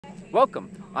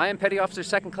Welcome. I am Petty Officer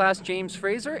 2nd Class James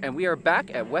Fraser, and we are back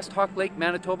at West Hawk Lake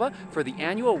Manitoba for the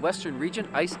annual Western Region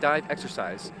Ice Dive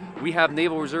exercise. We have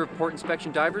Naval Reserve Port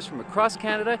Inspection divers from across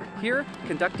Canada here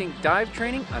conducting dive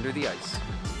training under the ice.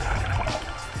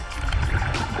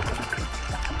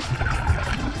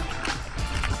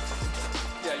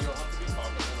 Yeah, you'll have to be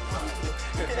cognizant.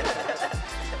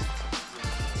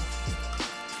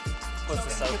 What's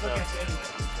the south now?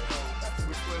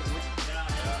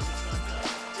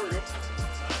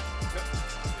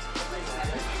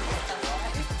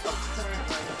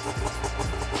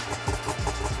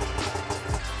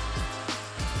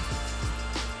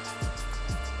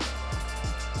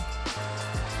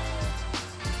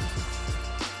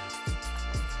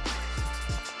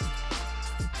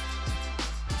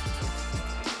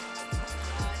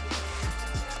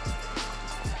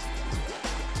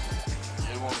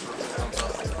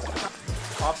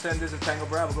 Offsend is a Tango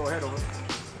Bravo. Go ahead, over.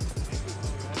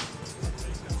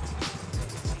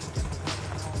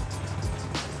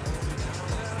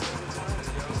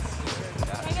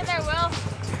 Hang in there, Will.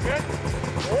 Good.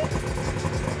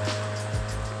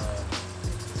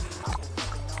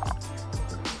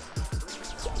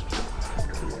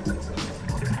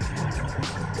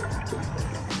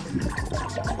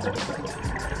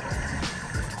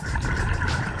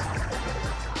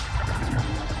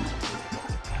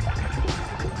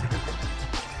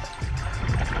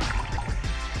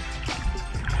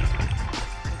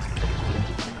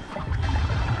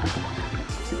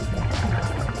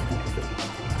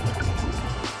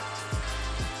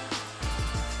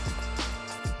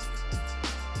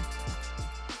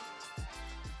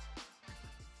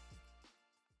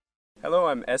 Hello,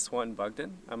 I'm S1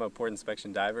 Bugden. I'm a port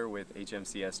inspection diver with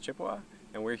HMCS Chippawa,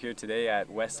 and we're here today at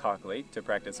West Hawk Lake to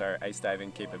practice our ice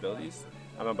diving capabilities.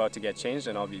 I'm about to get changed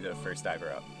and I'll be the first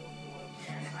diver up.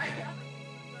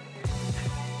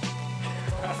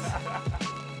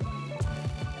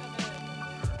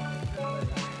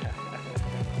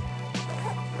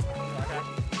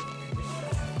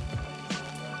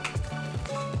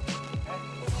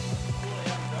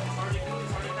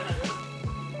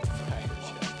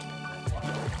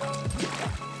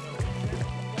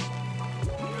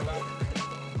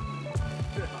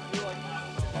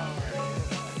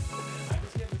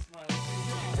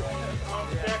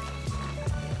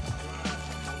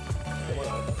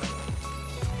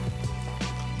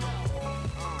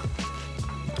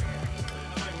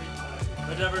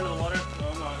 Diver into the water.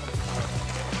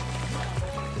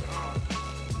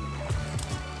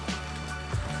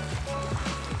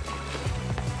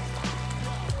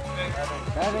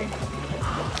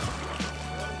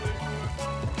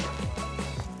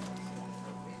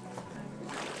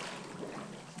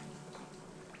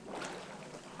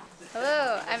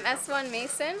 Hello, I'm S1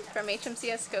 Mason from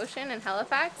HMCS Goshen in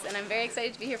Halifax, and I'm very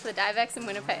excited to be here for the DiveX in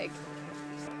Winnipeg.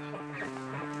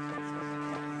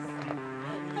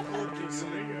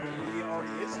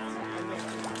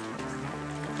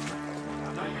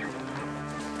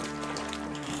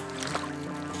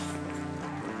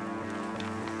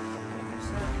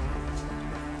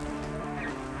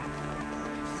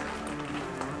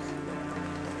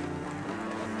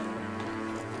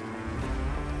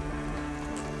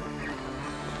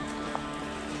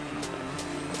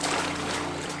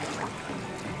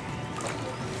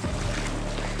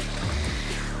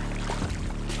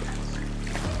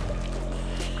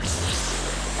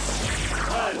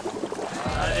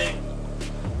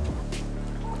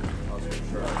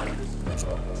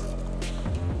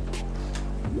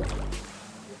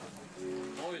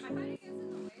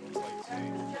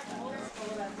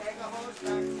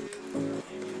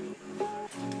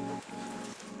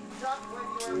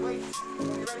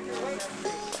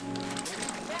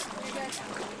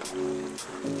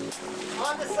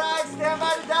 On the side, stand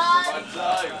by to dive. On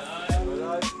side.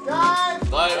 Dive.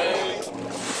 Diving.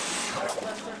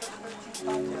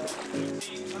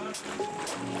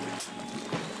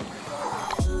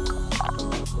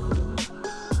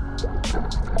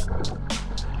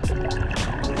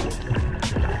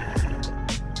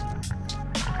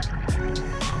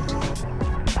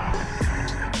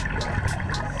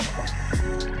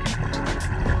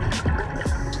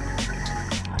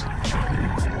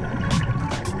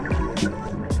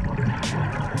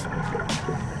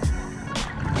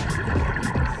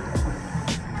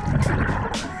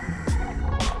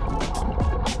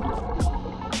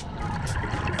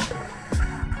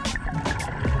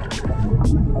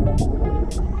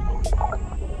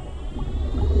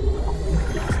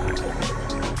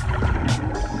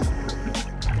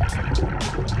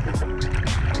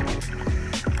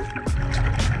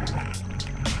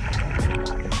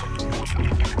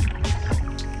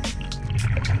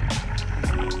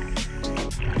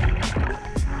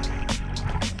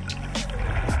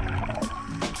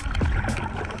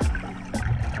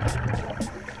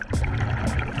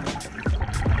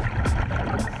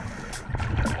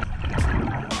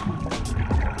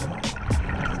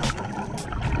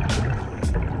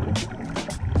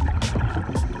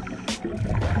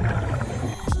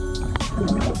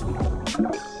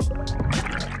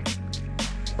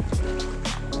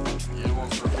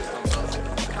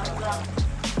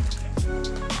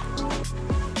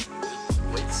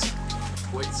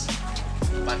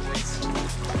 Thanks.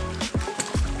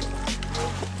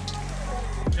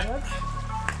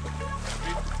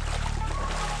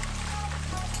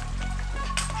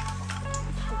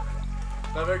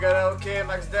 Never got out, okay,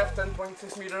 max depth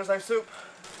 10.6 meters, I soup.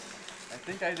 I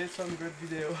think I did some good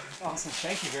video. Awesome.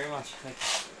 Thank you very much. Thank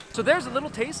you. So there's a little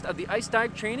taste of the ice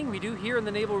dive training we do here in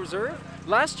the Naval Reserve.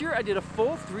 Last year I did a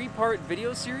full 3-part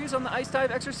video series on the ice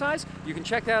dive exercise. You can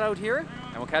check that out here,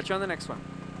 and we'll catch you on the next one.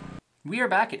 We are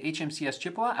back at HMCS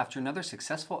Chippawa after another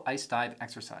successful ice dive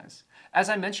exercise.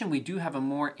 As I mentioned, we do have a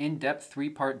more in-depth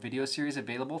 3-part video series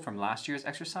available from last year's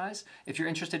exercise. If you're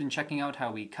interested in checking out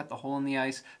how we cut the hole in the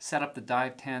ice, set up the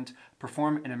dive tent,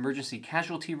 perform an emergency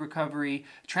casualty recovery,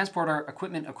 transport our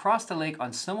equipment across the lake on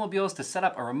snowmobiles to set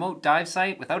up a remote dive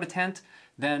site without a tent,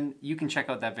 then you can check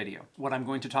out that video. What I'm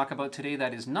going to talk about today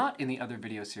that is not in the other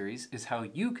video series is how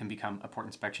you can become a port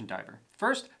inspection diver.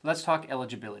 First, let's talk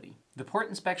eligibility. The port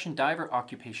inspection diver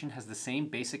occupation has the same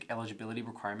basic eligibility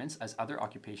requirements as other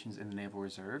occupations in the Naval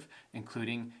Reserve,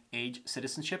 including age,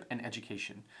 citizenship, and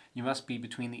education. You must be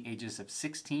between the ages of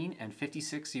 16 and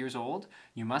 56 years old,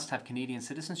 you must have Canadian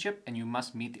citizenship, and you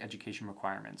must meet the education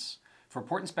requirements. For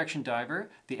port inspection diver,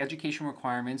 the education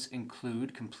requirements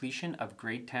include completion of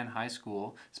grade 10 high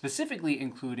school, specifically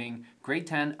including grade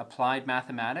 10 applied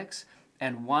mathematics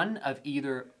and one of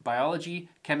either biology,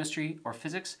 chemistry, or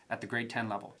physics at the grade 10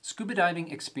 level. Scuba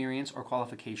diving experience or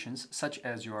qualifications, such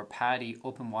as your PADI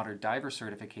open water diver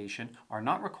certification, are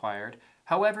not required.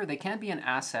 However, they can be an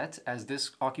asset as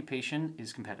this occupation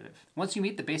is competitive. Once you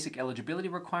meet the basic eligibility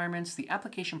requirements, the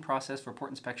application process for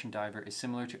port inspection diver is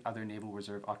similar to other Naval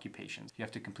Reserve occupations. You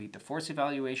have to complete the force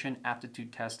evaluation,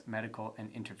 aptitude test, medical,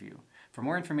 and interview. For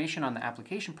more information on the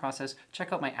application process,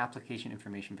 check out my application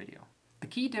information video. The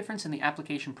key difference in the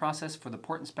application process for the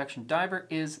port inspection diver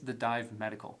is the dive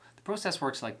medical. The process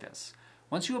works like this.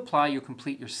 Once you apply, you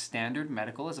complete your standard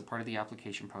medical as a part of the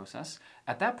application process.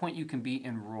 At that point, you can be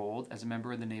enrolled as a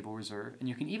member of the Naval Reserve, and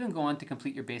you can even go on to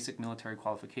complete your basic military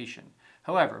qualification.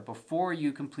 However, before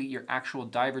you complete your actual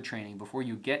diver training, before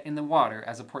you get in the water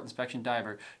as a port inspection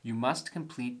diver, you must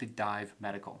complete the dive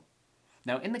medical.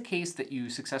 Now, in the case that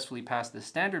you successfully pass the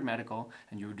standard medical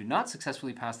and you do not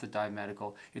successfully pass the dive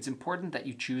medical, it's important that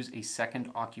you choose a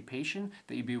second occupation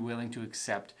that you'd be willing to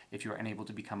accept if you are unable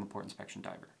to become a port inspection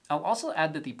diver. I'll also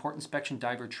add that the port inspection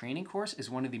diver training course is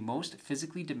one of the most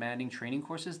physically demanding training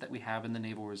courses that we have in the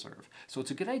Naval Reserve. So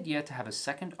it's a good idea to have a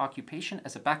second occupation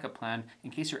as a backup plan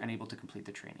in case you're unable to complete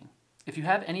the training. If you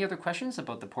have any other questions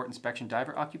about the port inspection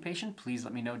diver occupation, please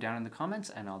let me know down in the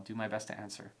comments and I'll do my best to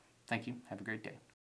answer. Thank you. Have a great day.